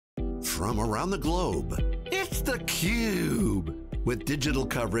from around the globe. It's theCUBE, with digital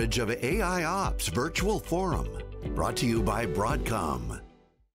coverage of AIOps Virtual Forum, brought to you by Broadcom.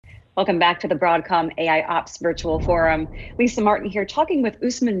 Welcome back to the Broadcom AIOps Virtual Forum. Lisa Martin here, talking with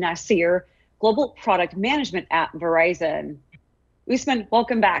Usman Nasir, Global Product Management at Verizon. Usman,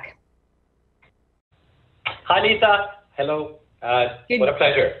 welcome back. Hi, Lisa. Hello. What a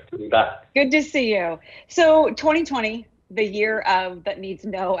pleasure to be back. Good to see you. So 2020, the year that needs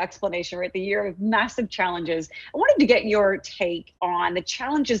no explanation, right? The year of massive challenges. I wanted to get your take on the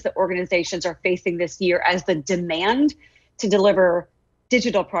challenges that organizations are facing this year as the demand to deliver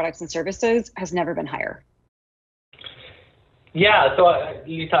digital products and services has never been higher. Yeah, so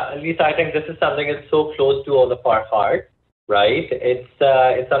Lisa, I think this is something that's so close to all of our hearts, right?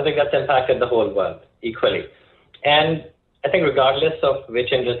 It's something that's impacted the whole world equally. And I think regardless of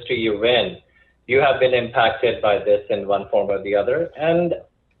which industry you're in, you have been impacted by this in one form or the other. And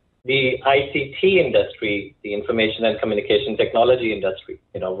the ICT industry, the information and communication technology industry,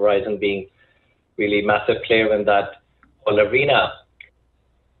 Verizon being really massive player in that whole arena,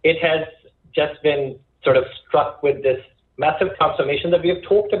 it has just been sort of struck with this massive transformation that we have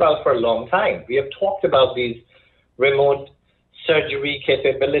talked about for a long time. We have talked about these remote surgery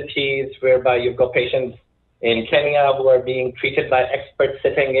capabilities whereby you've got patients in Kenya who are being treated by experts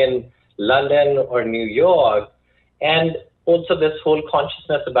sitting in London or New York. And also this whole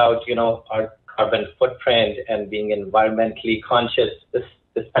consciousness about, our carbon footprint and being environmentally conscious.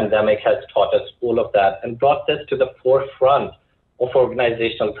 This pandemic has taught us all of that and brought this to the forefront of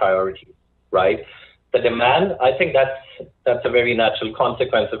organizational priorities, right? The demand, I think that's a very natural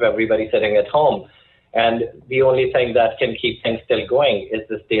consequence of everybody sitting at home. And the only thing that can keep things still going is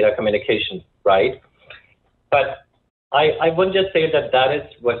this data communication, right? But I wouldn't just say that is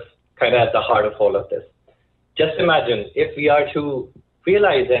what's kind of at the heart of all of this. Just imagine if we are to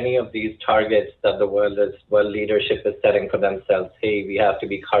realize any of these targets that the world leadership is setting for themselves. Hey, we have to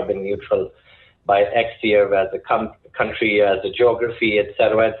be carbon neutral by X year as a country, as a geography, et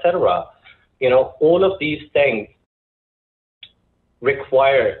cetera, all of these things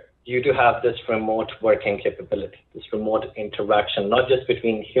require you to have this remote working capability, this remote interaction, not just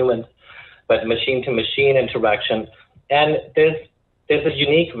between humans, but machine-to-machine interaction. And there's a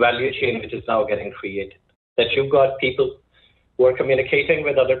unique value chain which is now getting created, that you've got people who are communicating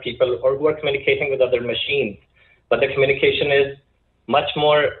with other people or who are communicating with other machines, but the communication is much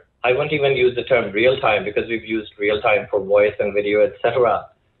more, I won't even use the term real-time because we've used real-time for voice and video, etc.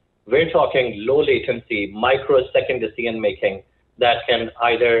 We're talking low latency, microsecond decision-making that can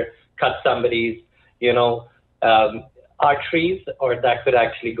either cut somebody's, arteries, or that could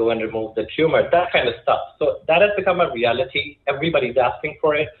actually go and remove the tumor, that kind of stuff. So that has become a reality. Everybody's asking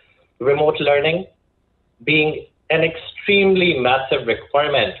for it. Remote learning being an extremely massive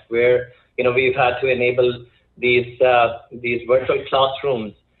requirement where, we've had to enable these virtual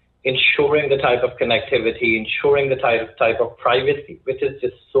classrooms, ensuring the type of connectivity, ensuring the type of privacy, which is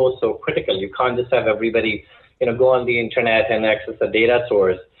just so critical. You can't just have everybody, go on the internet and access a data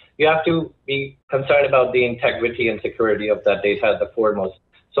source. You have to be concerned about the integrity and security of that data at the foremost.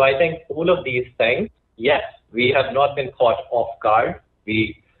 So I think all of these things, yes, we have not been caught off guard.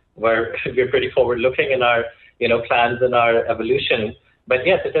 We're pretty forward-looking in our, plans and our evolution. But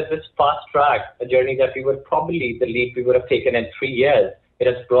yes, it is this fast track, a journey that we would probably, the leap we would have taken in 3 years. It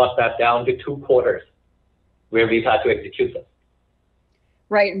has brought that down to 2 quarters where we've had to execute this.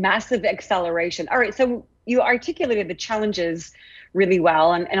 Right, massive acceleration. All right, so you articulated the challenges really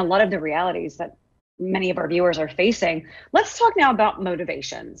well and a lot of the realities that many of our viewers are facing. Let's talk now about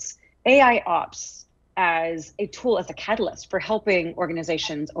motivations. AIOps as a tool, as a catalyst for helping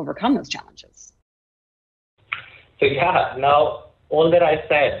organizations overcome those challenges. So yeah, now all that I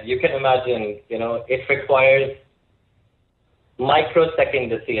said, you can imagine, it requires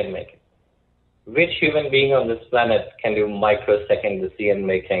microsecond decision making. Which human being on this planet can do microsecond decision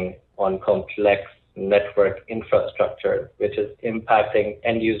making on complex network infrastructure, which is impacting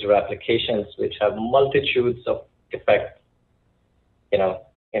end user applications, which have multitudes of effects,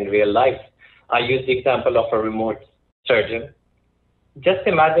 in real life? I use the example of a remote surgeon. Just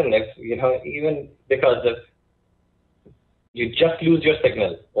imagine if, even because of you just lose your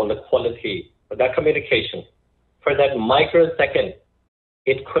signal on the quality of that communication, for that microsecond,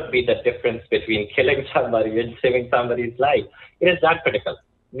 it could be the difference between killing somebody and saving somebody's life. It is that critical.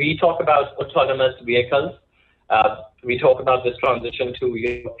 We talk about autonomous vehicles. We talk about this transition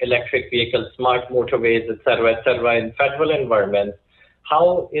to electric vehicles, smart motorways, et cetera, in federal environments.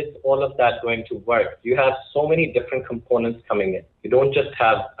 How is all of that going to work? You have so many different components coming in. You don't just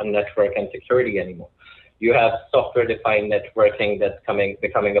have a network and security anymore. You have software-defined networking that's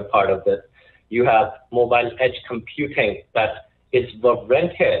becoming a part of this. You have mobile edge computing that is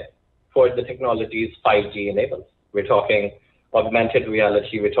warranted for the technologies 5G enables. We're talking augmented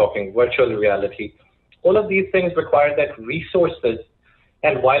reality, we're talking virtual reality. All of these things require that resources,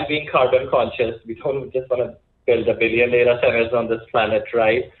 and while being carbon conscious, we don't just want to build a billion data centers on this planet,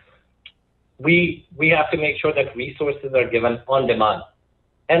 right? We have to make sure that resources are given on demand.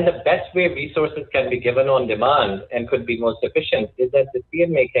 And the best way resources can be given on demand and could be most efficient is that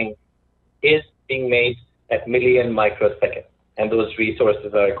decision making is being made at million microseconds, and those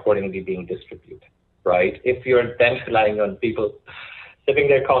resources are accordingly being distributed, right? If you're then relying on people sipping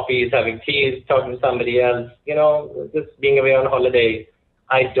their coffees, having teas, talking to somebody else, just being away on holiday,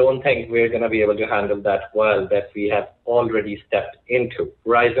 I don't think we're going to be able to handle that well that we have already stepped into.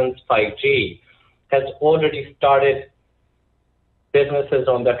 Verizon's 5G has already started businesses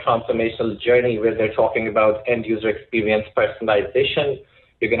on that transformational journey where they're talking about end user experience personalization.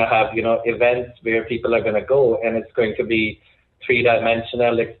 You're going to have, events where people are going to go, and it's going to be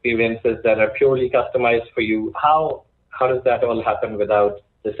three-dimensional experiences that are purely customized for you. How does that all happen without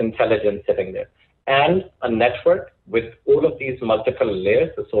this intelligence sitting there? And a network with all of these multiple layers,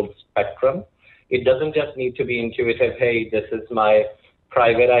 this whole spectrum. It doesn't just need to be intuitive. Hey, this is my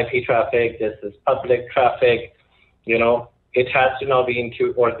private IP traffic. This is public traffic. It has to now be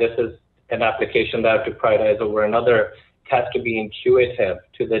intuitive, or this is an application that I have to prioritize over another. It has to be intuitive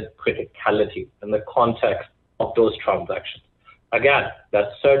to the criticality and the context of those transactions. Again, that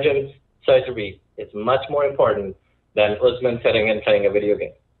surgeon's surgery is much more important than Usman sitting and playing a video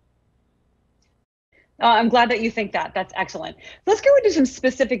game. I'm glad that you think that. That's excellent. Let's go into some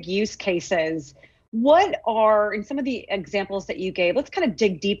specific use cases. What are, in some of the examples that you gave, let's kind of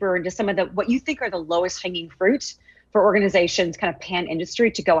dig deeper into some of what you think are the lowest hanging fruit for organizations, kind of pan-industry,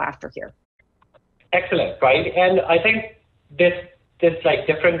 to go after here. Excellent, right? And I think there's like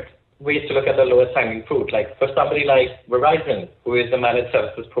different ways to look at the lowest hanging fruit. Like for somebody like Verizon, who is a managed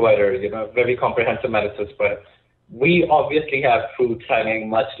services provider, very comprehensive managed service provider, we obviously have fruit hanging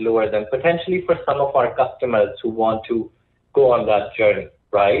much lower than potentially for some of our customers who want to go on that journey,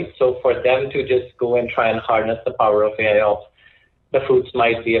 right? So for them to just go and try and harness the power of AIOps, the fruits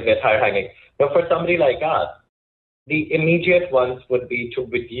might be a bit higher hanging. But for somebody like us, the immediate ones would be to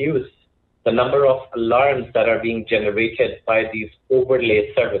reduce the number of alarms that are being generated by these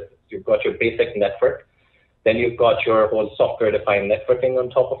overlay services. You've got your basic network, then you've got your whole software-defined networking on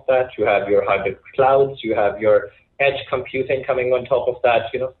top of that. You have your hybrid clouds, you have your edge computing coming on top of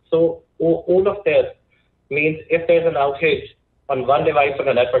that. So all of this means if there's an outage on one device on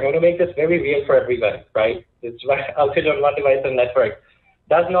a network, I'm going to make this very real for everybody, right? It's outage on one device on network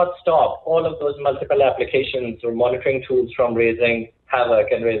does not stop all of those multiple applications or monitoring tools from raising havoc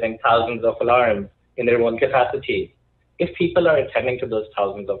and raising thousands of alarms in their own capacity. If people are attending to those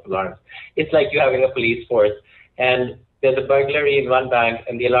thousands of alarms, it's like you having a police force and there's a burglary in one bank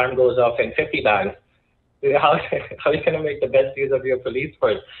and the alarm goes off in 50 banks. How are you going to make the best use of your police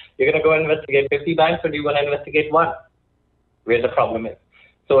force? You're going to go investigate 50 banks, or do you want to investigate one? Where the problem is.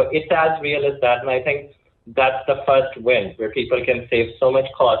 So it's as real as that, and I think that's the first win, where people can save so much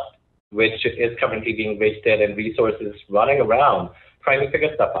cost, which is currently being wasted, and resources running around trying to figure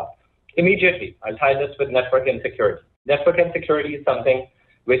stuff out. Immediately, I'll tie this with network insecurity. Network insecurity is something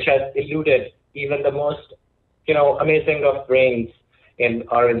which has eluded even the most, amazing of brains in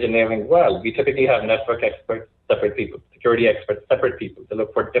our engineering world. We typically have network experts, separate people, security experts, separate people to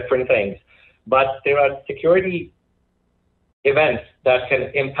look for different things. But there are security events that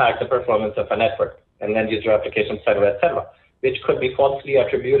can impact the performance of a network, and then user application, et cetera, which could be falsely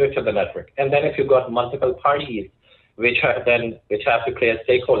attributed to the network. And then if you've got multiple parties which have to play as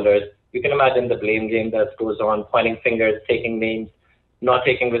stakeholders, you can imagine the blame game that goes on, pointing fingers, taking names, not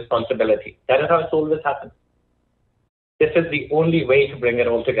taking responsibility. That is how it's always happened. This is the only way to bring it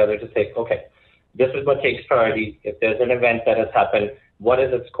all together, to say, okay, this is what takes priority. If there's an event that has happened, what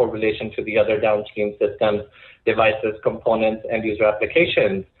is its correlation to the other downstream systems, devices, components, and user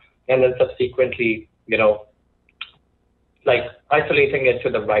applications? And then subsequently, like isolating it to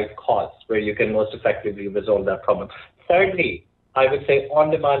the right cause where you can most effectively resolve that problem. Thirdly, I would say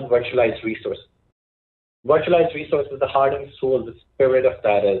on-demand virtualized resources. Virtualized resources, the heart and soul, the spirit of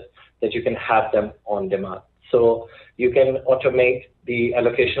that is that you can have them on demand. So you can automate the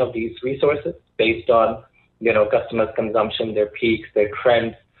allocation of these resources based on, customers' consumption, their peaks, their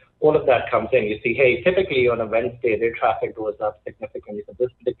trends, all of that comes in. You see, hey, typically on a Wednesday, their traffic goes up significantly for this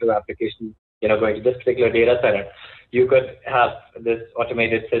particular application, going to this particular data center. You could have this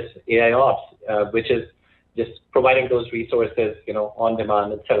automated AIOps, which is just providing those resources, on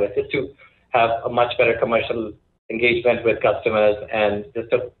demand, etc. Just to have a much better commercial engagement with customers, and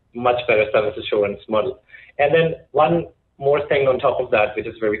just a much better service assurance model. And then one more thing on top of that, which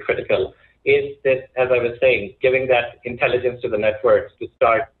is very critical, is that, as I was saying, giving that intelligence to the networks to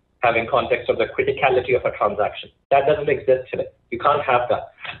start having context of the criticality of a transaction. That doesn't exist today. You can't have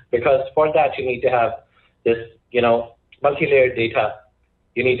that, because for that you need to have this, multi-layered data.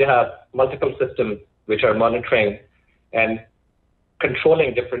 You need to have multiple systems which are monitoring and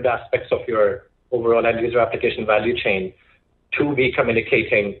controlling different aspects of your overall end user application value chain to be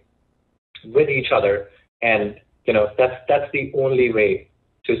communicating with each other. And that's the only way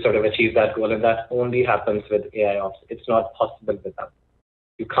to sort of achieve that goal, and that only happens with AIOps. It's not possible without.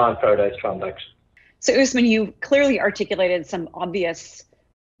 You can't prioritize transactions. So Usman, you clearly articulated some obvious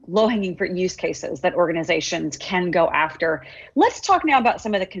low-hanging fruit use cases that organizations can go after. Let's talk now about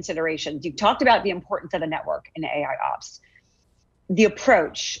some of the considerations. You talked about the importance of the network in AIOps. The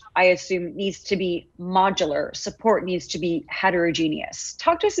approach, I assume, needs to be modular. Support needs to be heterogeneous.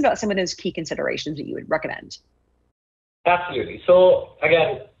 Talk to us about some of those key considerations that you would recommend. Absolutely. So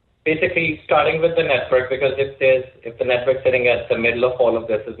again, basically starting with the network, because if the network sitting at the middle of all of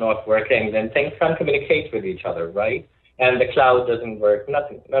this is not working, then things can't communicate with each other, right? And the cloud doesn't work,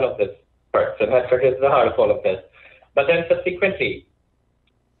 none of this works. The network is the heart of all of this. But then subsequently,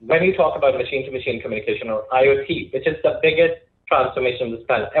 when you talk about machine-to-machine communication, or IoT, which is the biggest transformation in this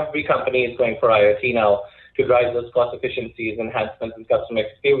planet, every company is going for IoT now to drive those cost efficiencies, enhancements in customer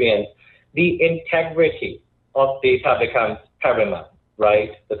experience. The integrity of data becomes paramount,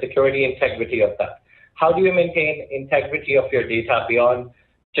 right? The security integrity of that. How do you maintain integrity of your data beyond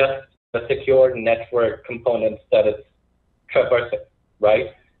just the secure network components that it's traversing, right?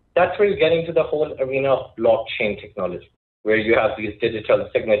 That's where you get into the whole arena of blockchain technology, where you have these digital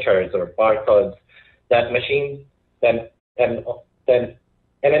signatures or barcodes that machines then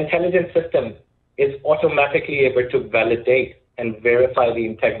an intelligent system is automatically able to validate and verify the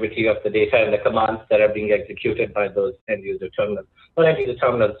integrity of the data and the commands that are being executed by those end-user terminals. Not end-user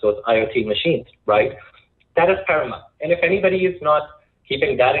terminals, those IoT machines, right? That is paramount. And if anybody is not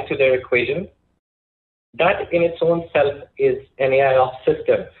keeping that into their equation, that in its own self is an AIOps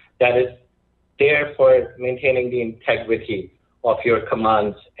system that is there for maintaining the integrity of your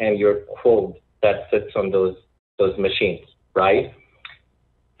commands and your code that sits on those machines, right?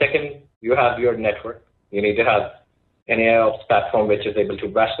 Second, you have your network. You need to have an AIOps platform which is able to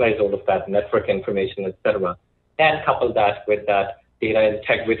rationalize all of that network information, etc., and couple that with that data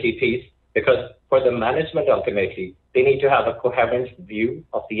integrity piece, because for the management ultimately, they need to have a coherent view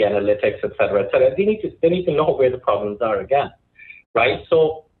of the analytics, etc., etc. They need to know where the problems are again, right?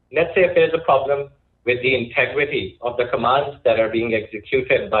 So let's say if there's a problem with the integrity of the commands that are being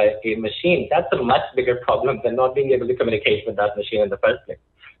executed by a machine, that's a much bigger problem than not being able to communicate with that machine in the first place.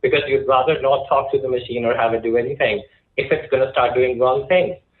 Because you'd rather not talk to the machine or have it do anything if it's going to start doing wrong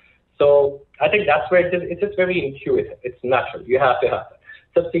things. So I think that's where it's just very intuitive. It's natural. You have to have it.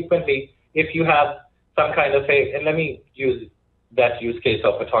 Subsequently, if you have some kind of and let me use that use case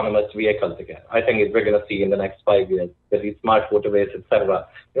of autonomous vehicles again. I think we're going to see in the next 5 years with these smart motorways, etc.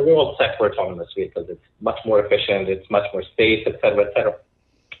 We're all set for autonomous vehicles. It's much more efficient. It's much more safe, etc., etc.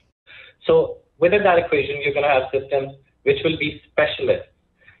 So within that equation, you're going to have systems which will be specialists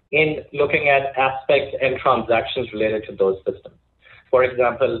in looking at aspects and transactions related to those systems. For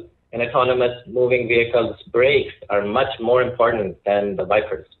example, an autonomous moving vehicle's brakes are much more important than the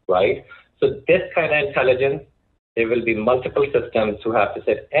wipers, right? So this kind of intelligence, there will be multiple systems who have to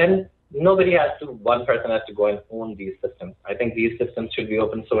sit, and one person has to go and own these systems. I think these systems should be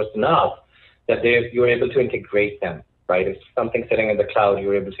open source enough that you're able to integrate them, right? If something's sitting in the cloud,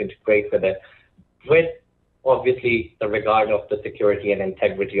 you're able to integrate with it, with obviously the regard of the security and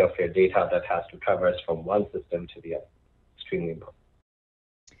integrity of your data that has to traverse from one system to the other. Extremely important.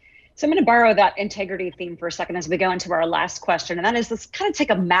 So I'm going to borrow that integrity theme for a second as we go into our last question, and that is, let's kind of take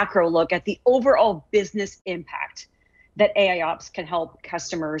a macro look at the overall business impact that AIOps can help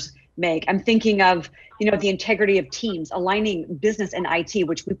customers make. I'm thinking of, the integrity of teams, aligning business and IT,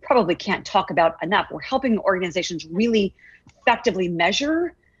 which we probably can't talk about enough. We're helping organizations really effectively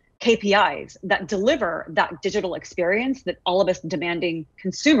measure KPIs that deliver that digital experience that all of us demanding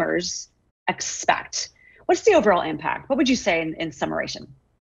consumers expect. What's the overall impact? What would you say in summation?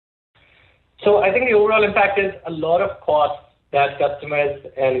 So I think the overall impact is a lot of costs that customers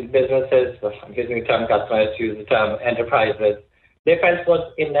and businesses, I'm using the term customers, use the term enterprises, they felt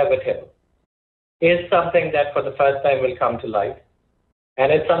was inevitable, is something that for the first time will come to light.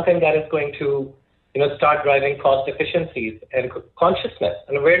 And it's something that is going to start driving cost efficiencies and consciousness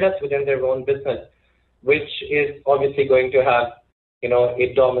and awareness within their own business, which is obviously going to have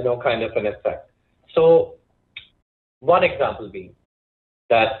a domino kind of an effect. So one example being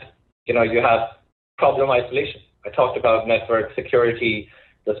that, you have problem isolation. I talked about network security,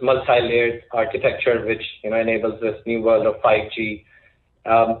 this multi-layered architecture, which, enables this new world of 5G.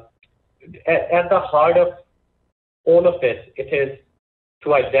 At the heart of all of it, it is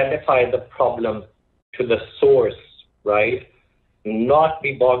to identify the problem to the source, right? Not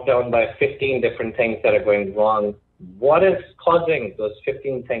be bogged down by 15 different things that are going wrong. What is causing those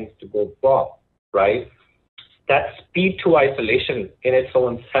 15 things to go wrong, right? That speed to isolation in its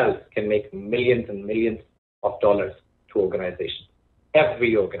own self can make millions and millions of dollars to organizations,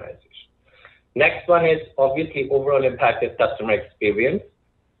 every organization. Next one is obviously overall impact is customer experience.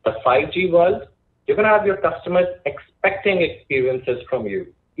 The 5G world, you're going to have your customers expecting experiences from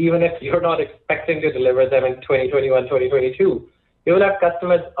you. Even if you're not expecting to deliver them in 2021, 2022, you will have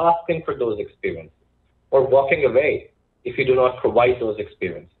customers asking for those experiences or walking away if you do not provide those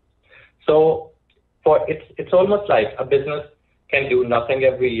experiences. So it's almost like a business can do nothing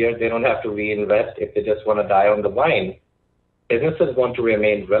every year. They don't have to reinvest if they just want to die on the vine. Businesses want to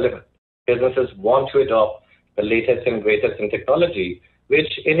remain relevant. Businesses want to adopt the latest and greatest in technology,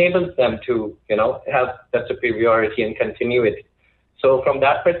 which enables them to, have that superiority and continuity. So from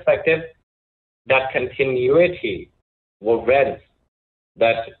that perspective, that continuity warrants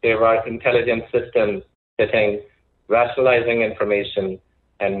that there are intelligent systems sitting, rationalizing information,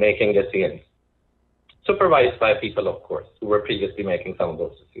 and making decisions. Supervised by people, of course, who were previously making some of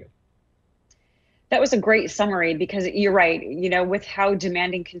those decisions. That was a great summary, because you're right, with how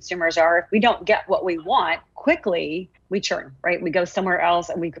demanding consumers are, if we don't get what we want quickly, we churn, right? We go somewhere else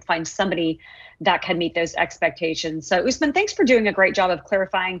and we could find somebody that can meet those expectations. So Usman, thanks for doing a great job of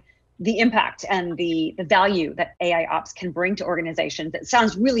clarifying the impact and the value that AIOps can bring to organizations. It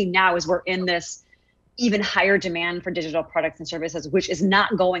sounds really now, as we're in this even higher demand for digital products and services, which is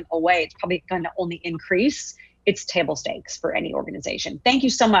not going away, it's probably going to only increase. It's table stakes for any organization. Thank you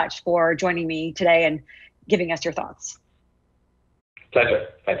so much for joining me today and giving us your thoughts. Pleasure.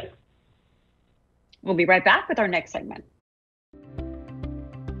 Thank you. We'll be right back with our next segment.